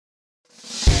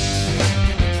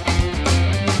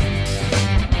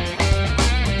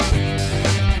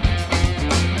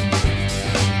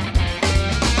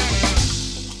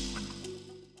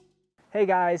Hey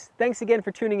guys, thanks again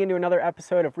for tuning into another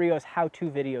episode of Rio's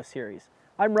how-to video series.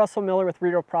 I'm Russell Miller with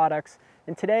Rio Products,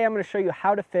 and today I'm going to show you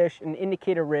how to fish an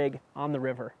indicator rig on the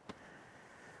river.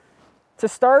 To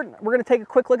start, we're going to take a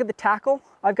quick look at the tackle.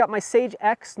 I've got my Sage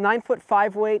X 9-foot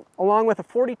 5-weight along with a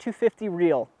 4250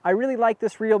 reel. I really like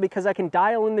this reel because I can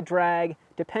dial in the drag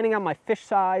depending on my fish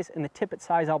size and the tippet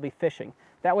size I'll be fishing.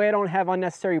 That way I don't have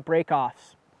unnecessary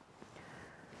break-offs.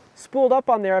 Spooled up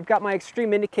on there, I've got my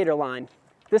Extreme indicator line.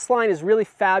 This line is really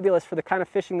fabulous for the kind of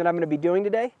fishing that I'm going to be doing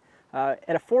today. At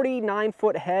a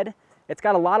 49-foot head, it's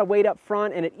got a lot of weight up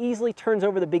front and it easily turns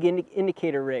over the big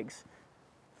indicator rigs.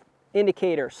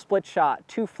 Indicator, split shot,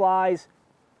 2 flies.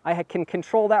 I can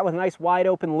control that with a nice wide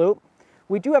open loop.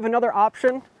 We do have another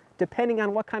option, depending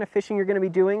on what kind of fishing you're going to be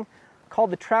doing,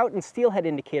 called the trout and steelhead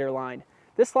indicator line.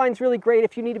 This line's really great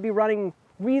if you need to be running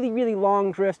really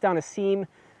long drifts down a seam.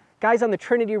 Guys on the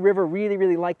Trinity River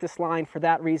really like this line for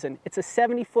that reason. It's a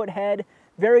 70-foot head,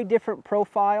 very different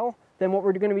profile than what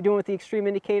we're going to be doing with the Extreme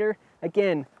indicator.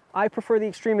 Again, I prefer the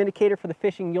Extreme indicator for the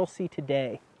fishing you'll see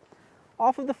today.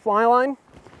 Off of the fly line,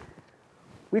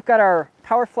 we've got our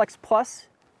PowerFlex Plus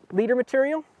leader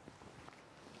material,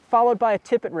 followed by a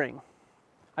tippet ring.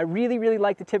 I really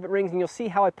like the tippet rings, and you'll see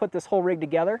how I put this whole rig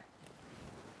together.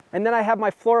 And then I have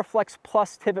my FloraFlex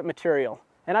Plus tippet material,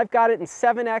 and I've got it in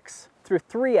 7X through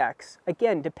 3X,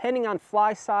 again, depending on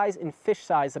fly size and fish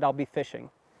size that I'll be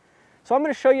fishing. So I'm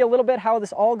going to show you a little bit how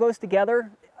this all goes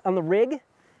together on the rig,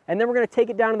 and then we're going to take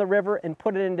it down to the river and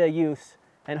put it into use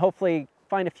and hopefully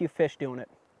find a few fish doing it.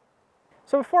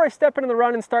 So before I step into the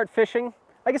run and start fishing,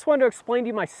 I just wanted to explain to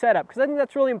you my setup because I think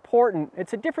that's really important.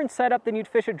 It's a different setup than you'd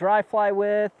fish a dry fly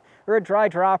with or a dry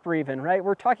dropper even, right?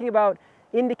 We're talking about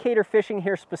indicator fishing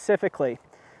here specifically.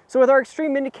 So with our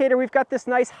Extreme indicator, we've got this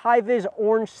nice high-vis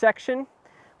orange section,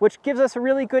 which gives us a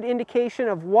really good indication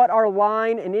of what our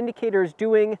line and indicator is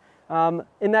doing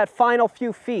in that final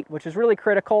few feet, which is really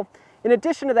critical. In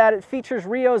addition to that, it features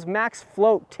Rio's Max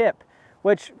Float tip,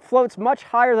 which floats much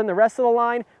higher than the rest of the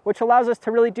line, which allows us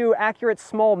to really do accurate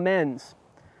small mends.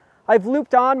 I've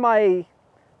looped on my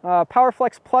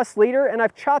PowerFlex Plus leader and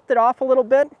I've chopped it off a little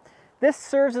bit. This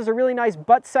serves as a really nice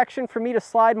butt section for me to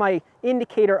slide my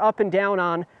indicator up and down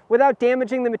on without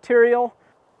damaging the material.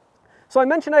 So I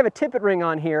mentioned I have a tippet ring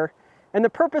on here, and the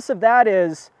purpose of that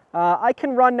is I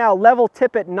can run now level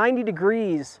tippet 90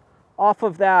 degrees off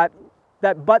of that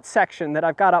butt section that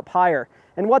I've got up higher.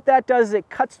 And what that does is it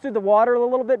cuts through the water a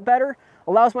little bit better,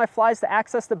 allows my flies to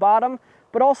access the bottom,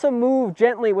 but also move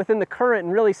gently within the current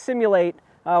and really simulate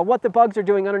what the bugs are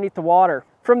doing underneath the water.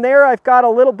 From there, I've got a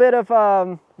little bit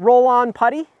of roll-on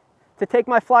putty to take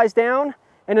my flies down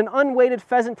and an unweighted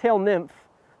pheasant tail nymph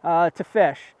to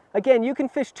fish. Again, you can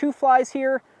fish 2 flies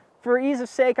here. For ease of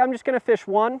sake, I'm just going to fish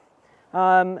 1.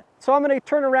 So I'm going to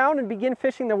turn around and begin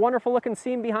fishing the wonderful looking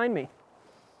seam behind me.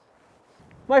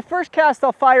 My first cast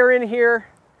I'll fire in here.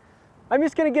 I'm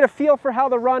just going to get a feel for how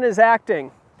the run is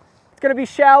acting. It's going to be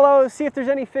shallow, see if there's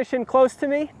any fish in close to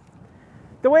me.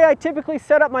 The way I typically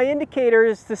set up my indicator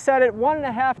is to set it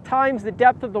 1.5 times the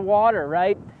depth of the water,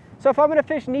 right? So if I'm going to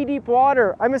fish knee-deep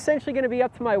water, I'm essentially going to be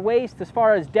up to my waist as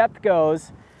far as depth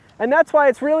goes. And that's why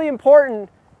it's really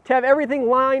important to have everything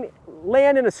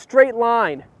land in a straight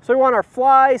line. So we want our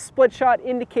fly, split shot,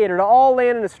 indicator to all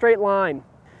land in a straight line.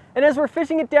 And as we're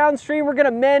fishing it downstream, we're going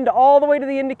to mend all the way to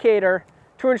the indicator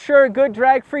to ensure a good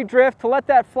drag-free drift, to let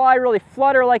that fly really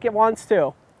flutter like it wants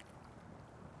to.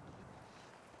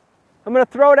 I'm going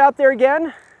to throw it out there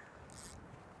again.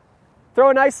 Throw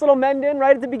a nice little mend in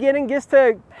right at the beginning just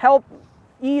to help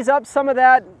ease up some of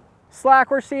that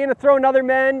slack we're seeing. To throw another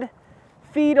mend,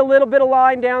 feed a little bit of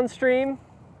line downstream.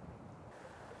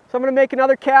 So I'm going to make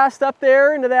another cast up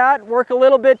there into that, work a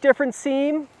little bit different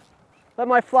seam. Let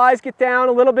my flies get down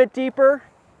a little bit deeper.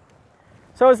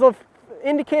 So as the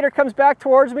indicator comes back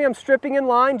towards me, I'm stripping in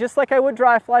line just like I would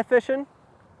dry fly fishing.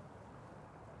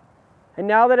 And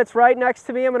now that it's right next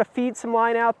to me, I'm going to feed some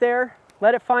line out there,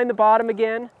 let it find the bottom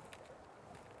again.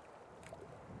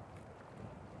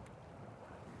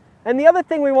 And the other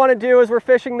thing we want to do as we're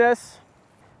fishing this,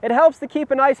 it helps to keep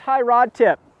a nice high rod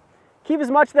tip. Keep as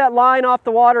much of that line off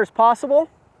the water as possible.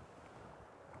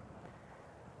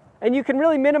 And you can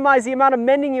really minimize the amount of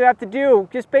mending you have to do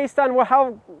just based on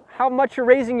how much you're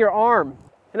raising your arm.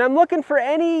 And I'm looking for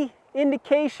any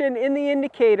indication in the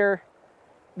indicator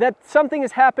that something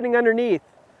is happening underneath.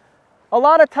 A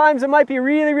lot of times it might be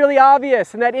really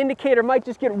obvious and that indicator might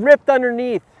just get ripped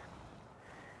underneath.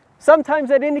 Sometimes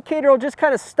that indicator will just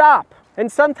kind of stop,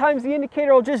 and sometimes the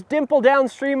indicator will just dimple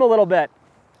downstream a little bit.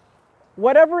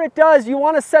 Whatever it does, you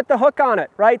want to set the hook on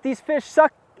it, right? These fish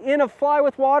suck in a fly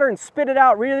with water and spit it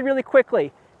out really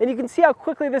quickly. And you can see how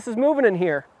quickly this is moving in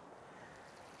here.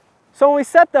 So when we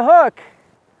set the hook,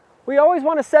 we always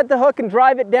want to set the hook and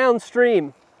drive it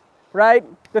downstream, right?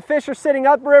 The fish are sitting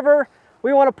upriver.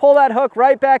 We want to pull that hook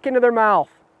right back into their mouth.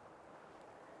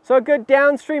 So a good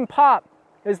downstream pop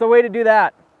is the way to do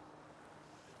that.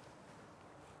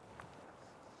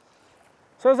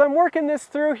 So as I'm working this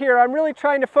through here, I'm really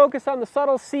trying to focus on the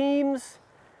subtle seams.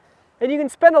 And you can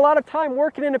spend a lot of time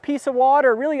working in a piece of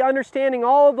water, really understanding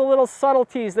all of the little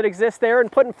subtleties that exist there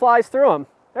and putting flies through them.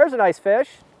 There's a nice fish.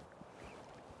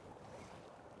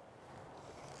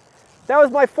 That was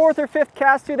my 4th or 5th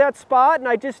cast through that spot, and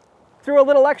I just threw a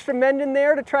little extra mend in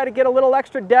there to try to get a little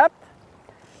extra depth.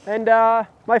 And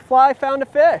my fly found a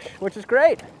fish, which is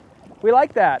great. We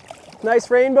like that.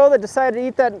 Nice rainbow that decided to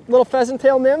eat that little pheasant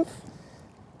tail nymph.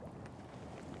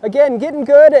 Again, getting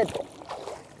good at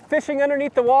fishing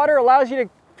underneath the water allows you to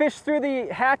fish through the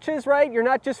hatches, right? You're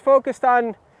not just focused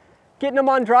on getting them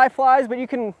on dry flies, but you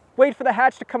can wait for the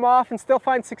hatch to come off and still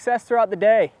find success throughout the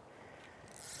day.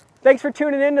 Thanks for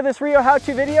tuning in to this Rio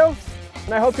how-to video,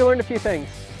 and I hope you learned a few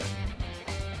things.